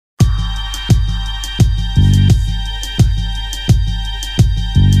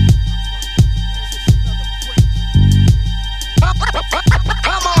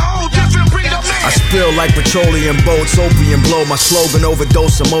like petroleum boats, opium blow. My slogan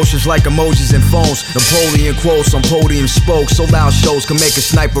overdose emotions like emojis and phones. Napoleon quotes on podium spoke. So loud shows can make a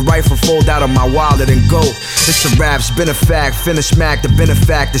sniper rifle fold out of my wallet and go. It's a rap, it's been a fact. Finish smack, the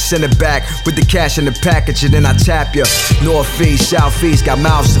benefact, send it back with the cash in the package and then I tap ya. Northeast, southeast, got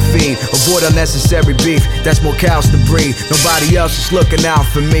mouths to feed. Avoid unnecessary beef, that's more cows to breed. Nobody else is looking out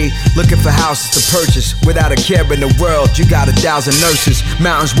for me. Looking for houses to purchase. Without a care in the world, you got 1,000 nurses.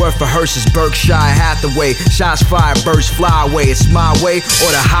 Mountains worth for hearses, Berkshire Hathaway. Shots fired, birds fly away. It's my way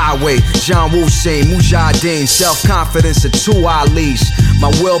or the highway. John Woo scene, Mujahideen. Self-confidence of 2 Alis.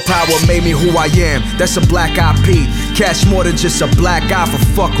 My willpower made me who I am. That's a black IP. Catch more than just a black eye for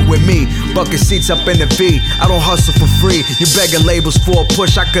fucking with me. Bucket seats up in the V. I don't hustle for free. You begging labels for a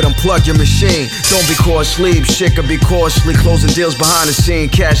push, I could unplug your machine. Don't be caught asleep, shit could be costly. Closing deals behind the scene,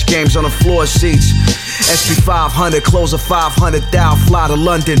 cash games on the floor seats. SP500, close a 500 thou, fly to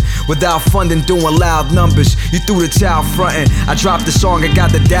London without funding, doing loud numbers. You threw the towel frontin'. I dropped the song and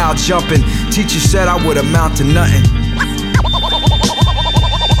got the dial jumping. Teacher said I would amount to nothing.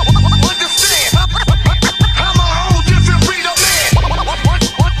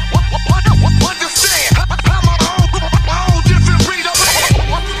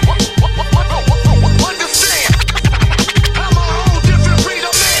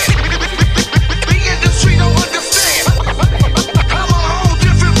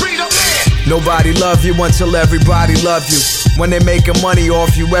 Nobody love you until everybody love you. When they making money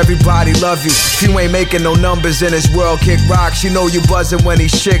off you, everybody love you. If you ain't making no numbers in this world, kick rocks. You know you buzzing when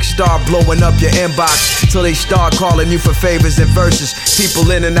these chicks start blowing up your inbox. Till they start calling you for favors and verses.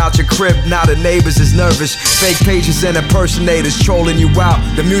 People in and out your crib, now the neighbors is nervous. Fake pages and impersonators trolling you out.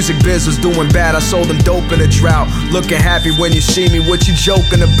 The music biz was doing bad, I sold them dope in a drought. Looking happy when you see me, what you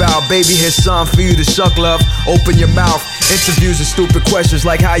joking about? Baby, here's something for you to suck, love. Open your mouth. Interviews and stupid questions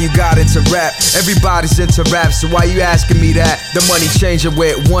like how you got into rap. Everybody's into rap, so why you asking me that? The money changing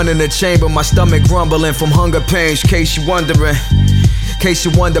with one in the chamber. My stomach grumbling from hunger pains, case you wondering. Case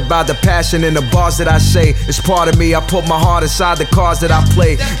you wonder about the passion in the bars that I say. It's part of me, I put my heart inside the cards that I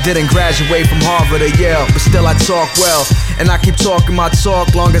play. Didn't graduate from Harvard or Yale, but still I talk well. And I keep talking my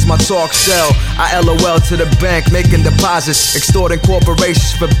talk long as my talk sell. I LOL to the bank, making deposits. Extorting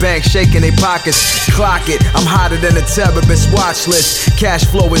corporations for banks, shaking their pockets. Clock it, I'm hotter than a terrorist watch list. Cash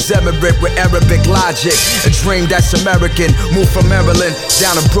flow is Emirate with Arabic logic. A dream that's American, moved from Maryland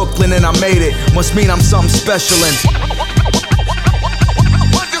down to Brooklyn and I made it. Must mean I'm something special and